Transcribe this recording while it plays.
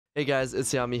Hey guys,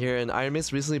 it's Yami here, and Iron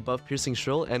Mace recently buffed Piercing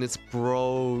Shrill, and it's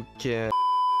broken.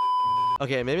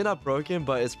 Okay, maybe not broken,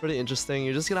 but it's pretty interesting.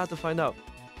 You're just gonna have to find out.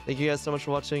 Thank you guys so much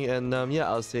for watching, and yeah,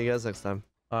 I'll see you guys next time.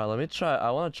 Alright, let me try.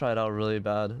 I want to try it out really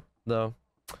bad, though.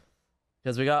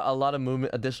 Because we got a lot of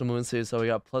movement, additional movement speed, so we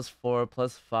got +4,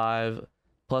 +5,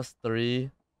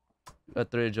 +3,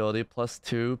 3 agility,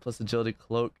 +2, plus agility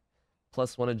cloak,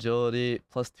 +1 agility,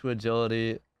 +2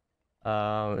 agility.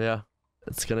 Yeah.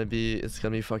 It's gonna be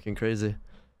fucking crazy.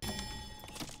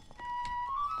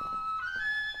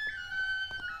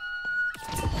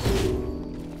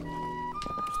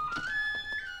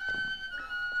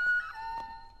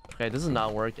 Okay, this is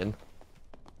not working.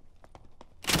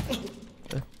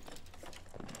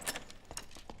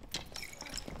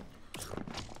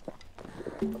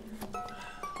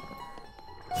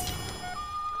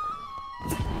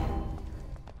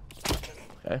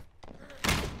 Okay.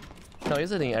 No,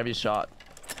 he's hitting every shot.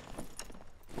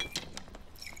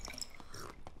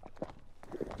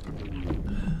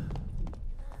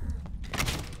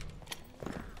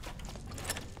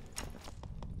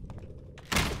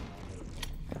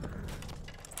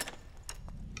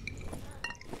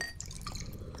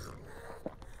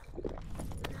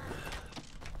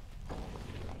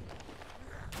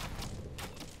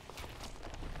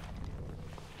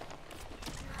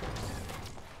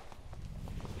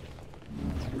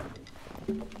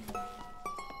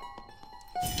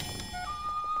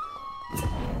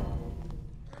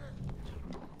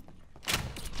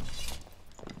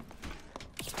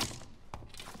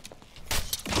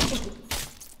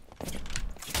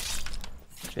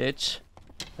 Bitch.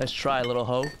 Let's try, little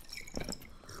hoe.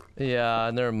 Yeah,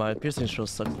 never mind. Piercing Shrill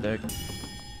sucks dick.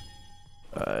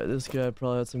 Alright, this guy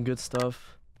probably had some good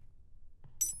stuff.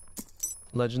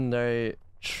 Legendary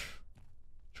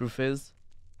True Fizz.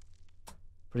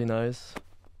 Pretty nice.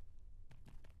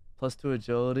 +2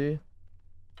 agility.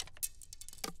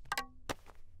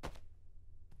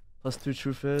 +2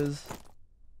 True Fizz.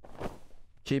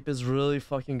 Cape is really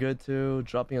fucking good too.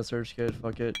 Dropping a Surge Kit,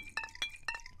 fuck it.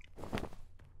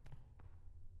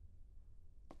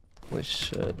 Holy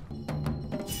shit.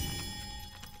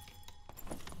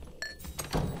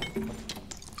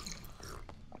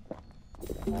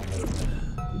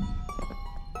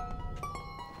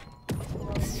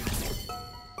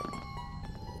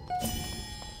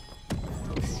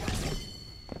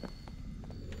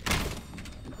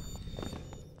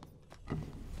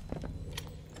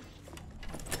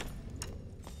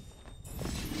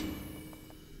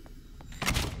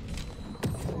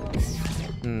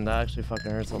 That actually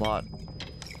fucking hurts a lot.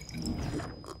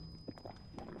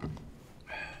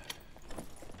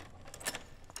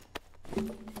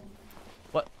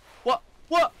 What? What?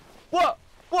 What? What?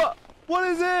 What? What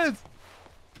is this?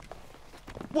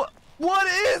 What? What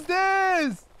is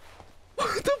this?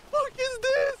 What the fuck is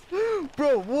this?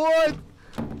 Bro, what?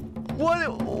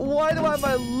 What? Why do I have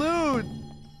my loot?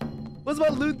 What's my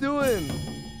loot doing?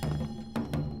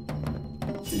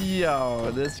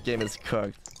 Yo, this game is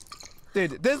cooked.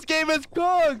 Dude, this game is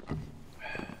cooked!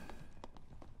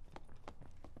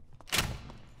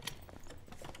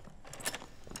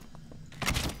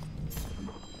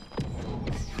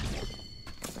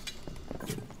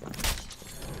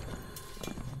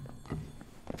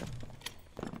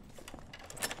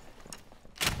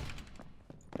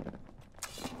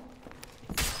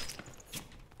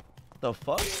 The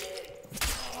fuck?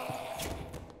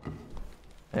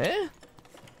 Eh?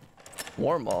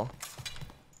 Warm ball.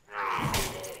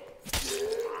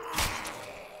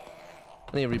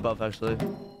 I need a rebuff actually.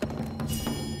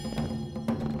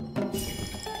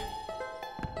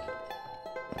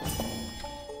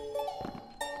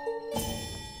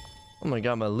 Oh my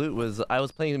god, my loot was... I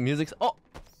was playing music... Oh!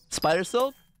 Spider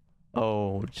Silk?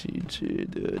 Oh,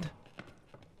 GG, dude.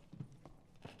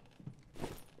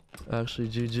 Actually,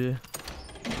 GG.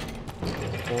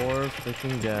 Poor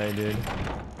freaking guy, dude.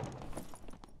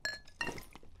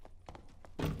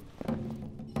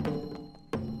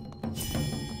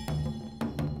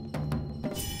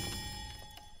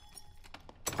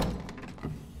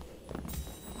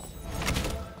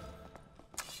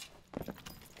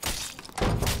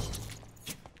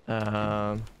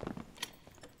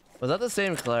 Was that the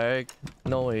same cleric?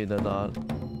 No way, they're not.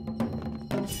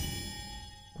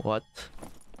 What?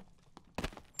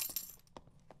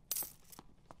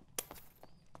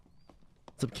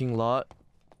 What's up, King Lot?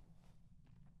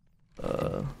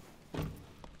 You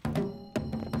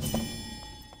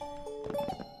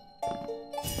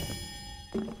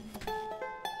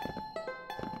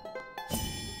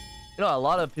know, a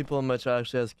lot of people in my chat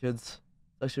actually has kids.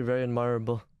 It's actually very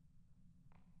admirable.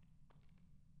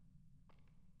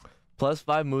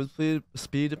 +5 move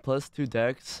speed, +2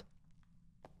 dex,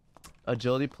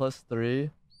 agility +3.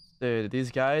 Dude,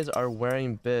 these guys are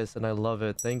wearing bis, and I love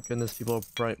it. Thank goodness people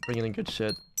are bringing in good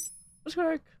shit. Let's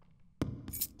go.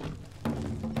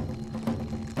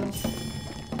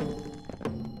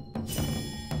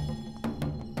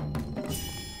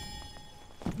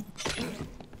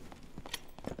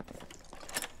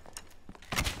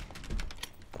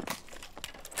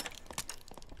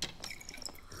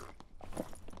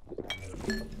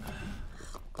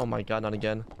 Oh my god, not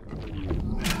again.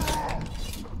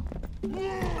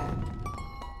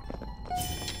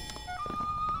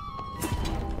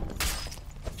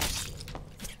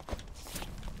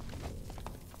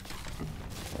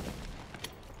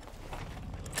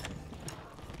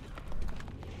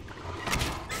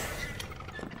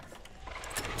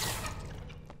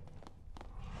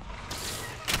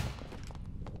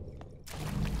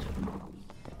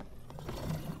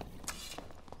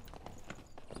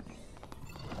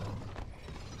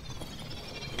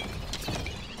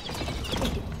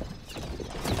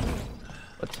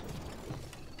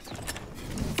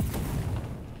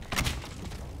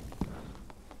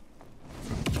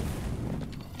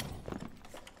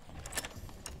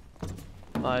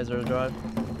 Eyes are drive.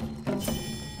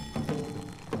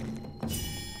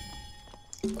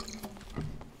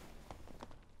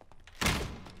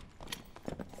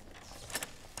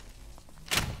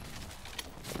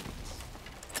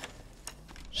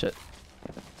 Shit.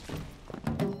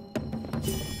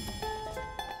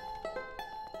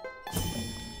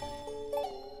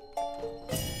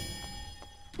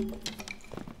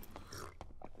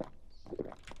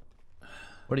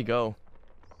 Where'd he go?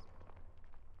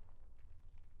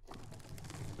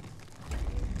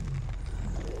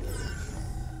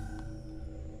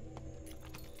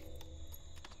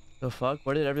 The fuck?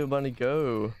 Where did everybody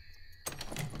go?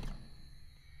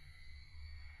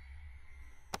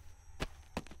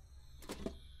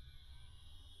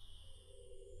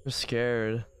 I'm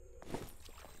scared.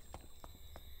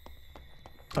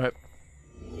 Alright.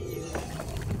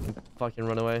 Fucking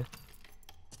run away.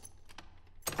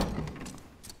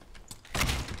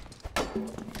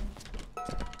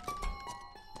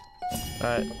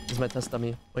 Alright, this is my test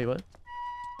dummy. Wait, what?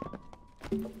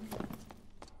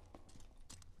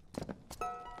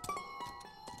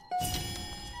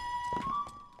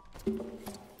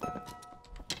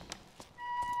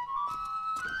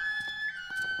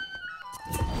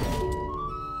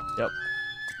 Yep.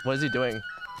 What is he doing?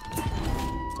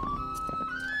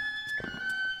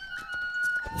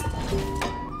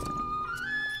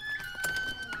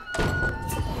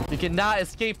 You cannot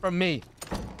escape from me.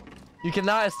 You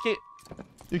cannot escape.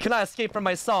 You cannot escape from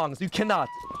my songs. You cannot.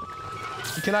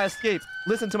 You cannot escape.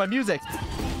 Listen to my music.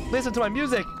 Listen to my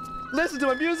music. Listen to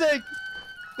my music.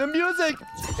 The music.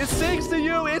 It sings to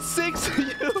you. It sings to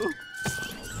you.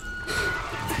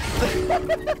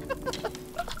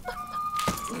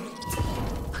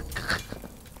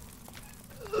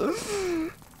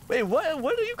 Wait, what?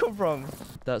 Where do you come from?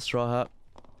 That straw hat.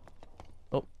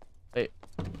 Oh, wait.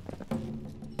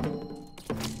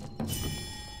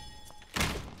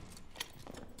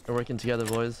 We're working together,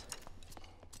 boys.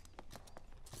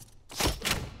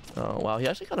 Oh, wow. He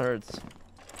actually kind of hurts.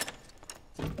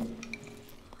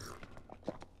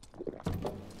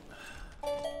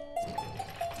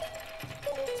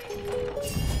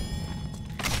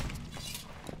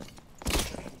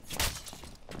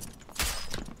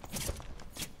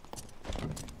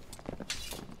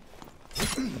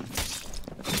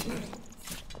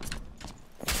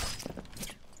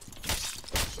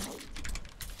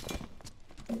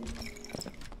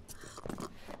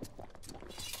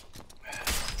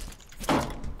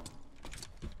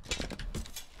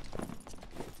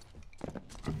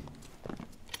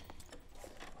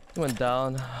 He went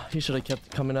down. He should have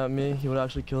kept coming at me. He would have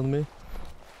actually killed me.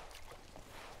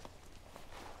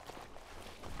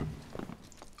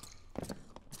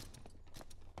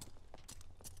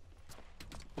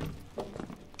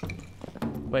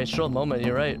 Wait, Shrill moment,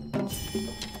 you're right.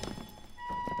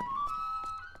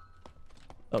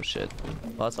 Oh shit.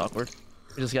 Well, that's awkward.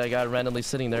 We just got a guy randomly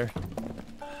sitting there.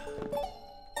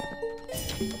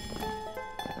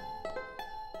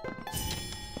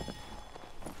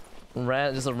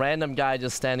 Just a random guy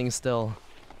just standing still.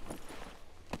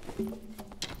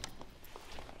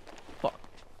 Fuck.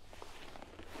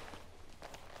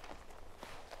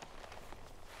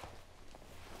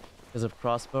 There's a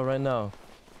crossbow right now.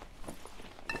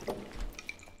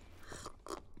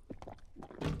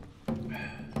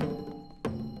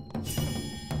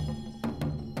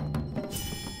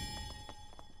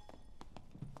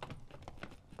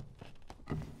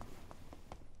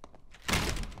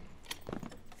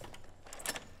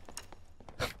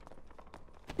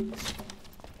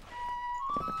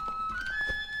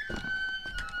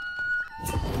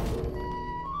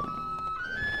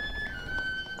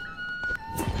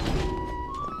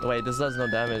 Wait, this does no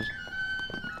damage.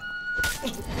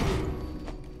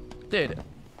 Dude.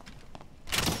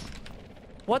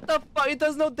 What the fuck? It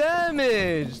does no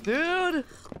damage, dude.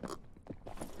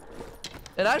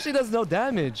 It actually does no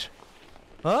damage.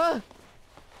 Huh?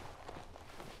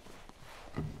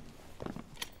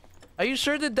 Are you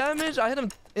sure it did damage? I hit him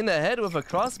in the head with a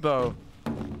crossbow.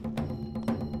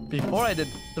 Before I did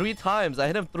 3 times. I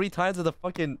hit him 3 times with a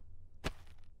fucking...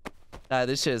 Ah,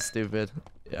 this shit is stupid.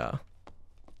 Yeah.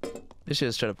 This shit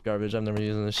is straight up garbage. I'm never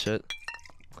using this shit.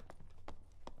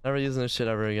 Never using this shit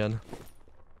ever again.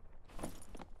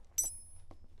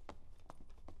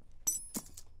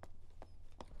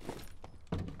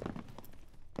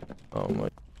 Oh my...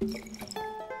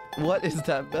 What is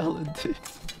that melody?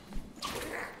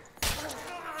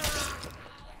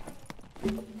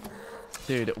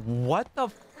 Dude, what the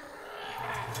f...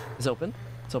 It's open?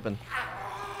 It's open.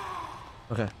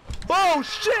 Okay. Oh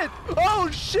shit! Oh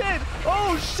shit!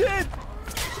 Oh shit!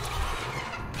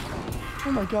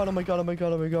 Oh my god, oh my god, oh my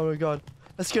god, oh my god, oh my god.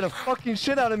 That scared the fucking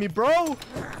shit out of me, bro!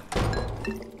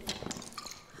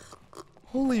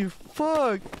 Holy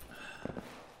fuck!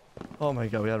 Oh my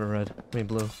god, we have a red. I mean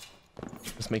blue.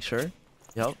 Just make sure.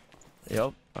 Yep.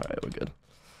 Yep. Alright, we're good.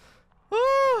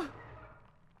 Ah!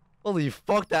 Holy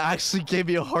fuck, that actually gave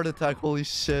me a heart attack. Holy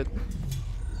shit.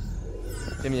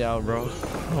 Get me out, bro.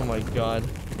 Oh my god.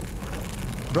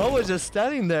 Bro was just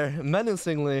standing there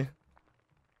menacingly.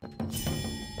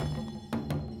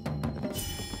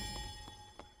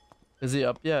 Is he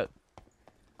up yet?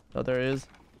 Oh, there he is.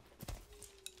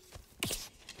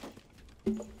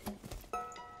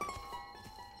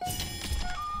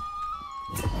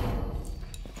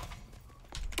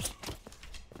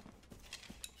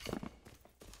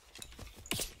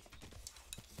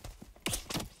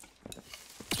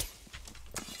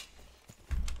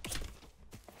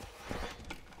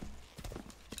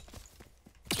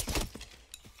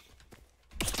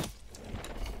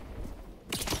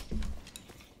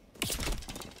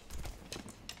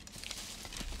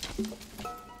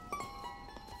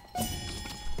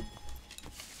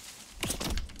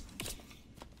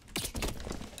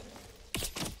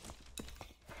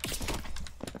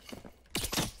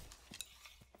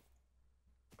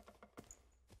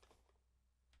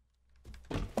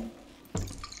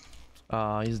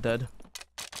 He's dead.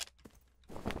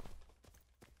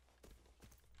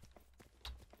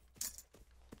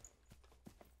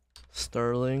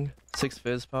 Sterling, 6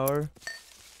 fizz power.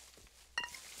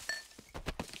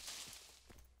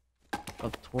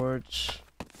 A torch.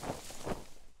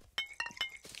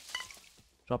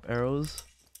 Drop arrows.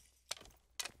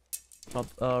 Drop,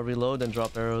 reload and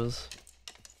drop arrows.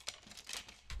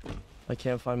 I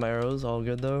can't find my arrows, all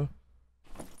good though.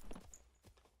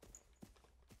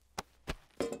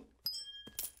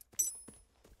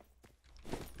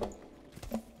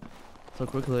 So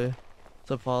quickly.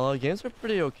 So follow. Games are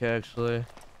pretty okay actually.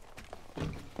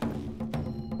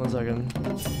 1 second.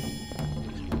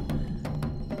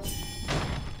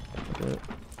 Okay.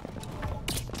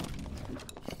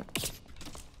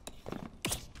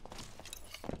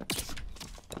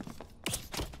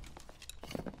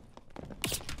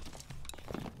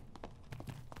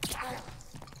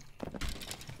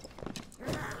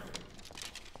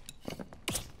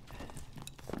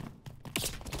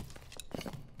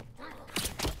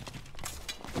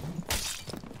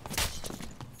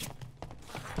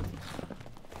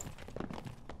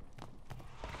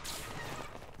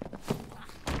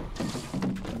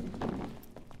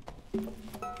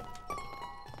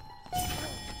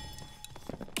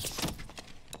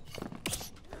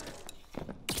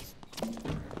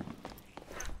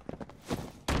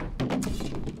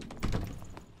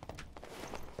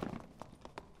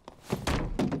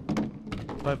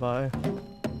 Bye bye.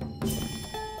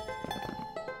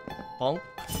 Bonk.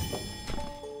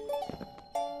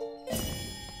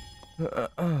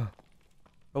 I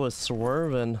was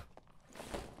swerving.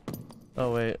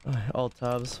 Oh wait, alt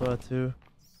tab, so I had to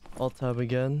alt tab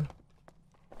again.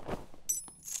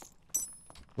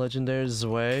 Legendary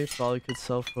Zwei probably could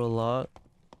sell for a lot.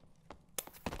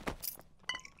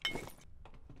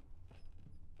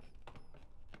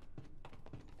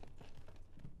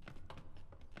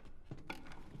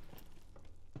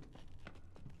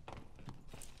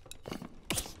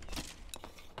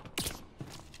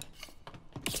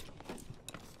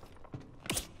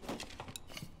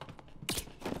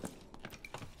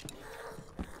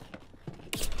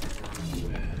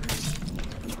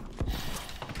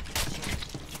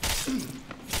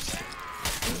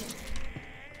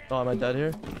 Oh, am I dead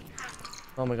here?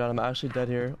 Oh my god, I'm actually dead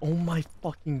here. Oh my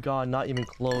fucking god, not even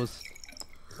close.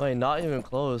 Wait, not even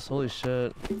close. Holy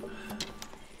shit.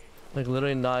 Like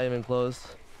literally not even close.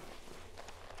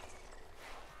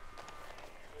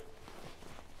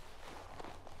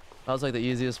 That was like the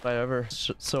easiest fight ever.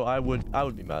 So I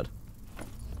would be mad.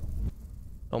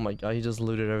 Oh my god, he just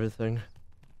looted everything.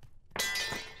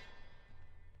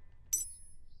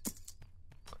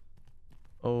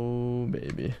 Oh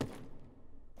baby.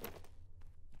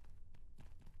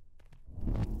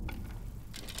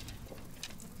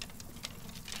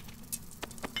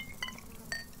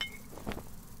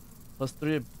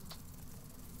 +3.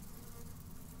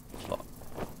 Fuck.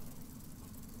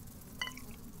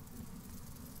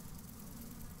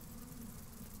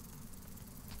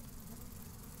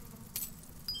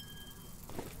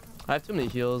 I have too many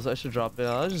heals. I should drop it.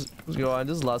 I'll just go on.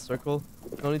 This is last circle.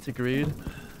 No need to greed.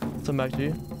 Some back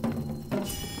G.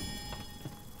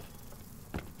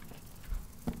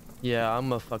 Yeah,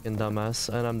 I'm a fucking dumbass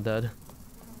and I'm dead.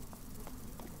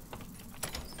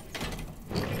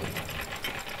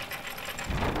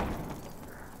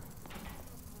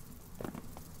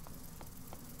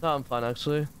 No, I'm fine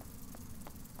actually. You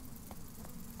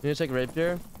need to take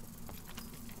rapier?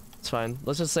 It's fine.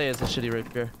 Let's just say it's a shitty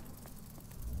rapier.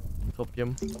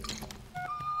 Copium.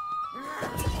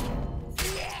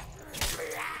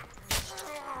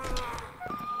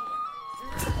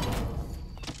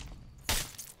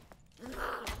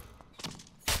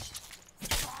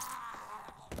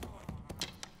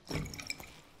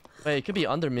 Wait, it could be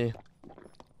under me.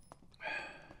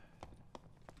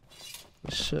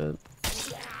 Shit.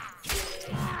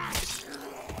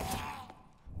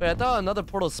 Wait, I thought another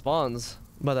portal spawns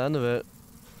by the end of it.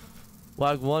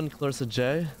 Wag 1 clears a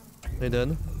J. They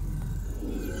did.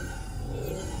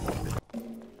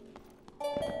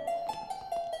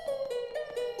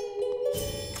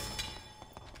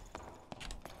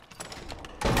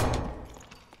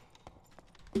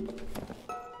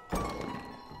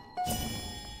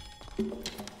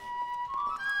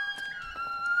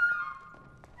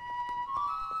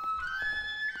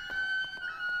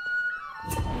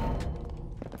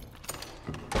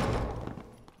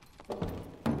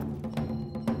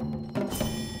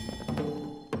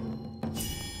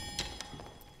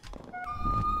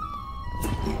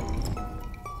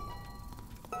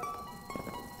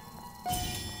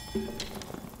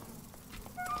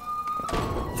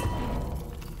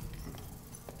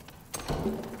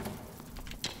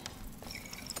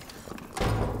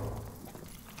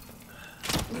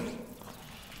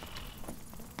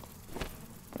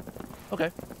 Okay.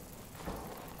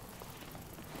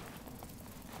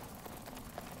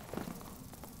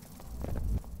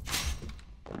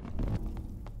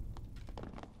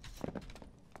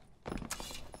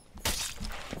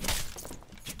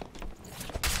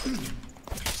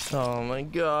 Oh my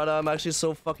god, I'm actually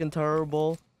so fucking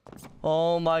terrible.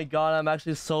 Oh my god, I'm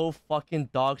actually so fucking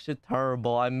dogshit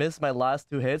terrible. I missed my last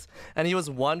 2 hits and he was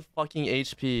 1 fucking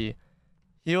HP.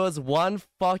 He was 1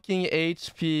 fucking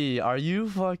HP. Are you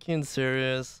fucking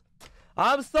serious?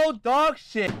 I'm so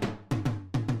dogshit.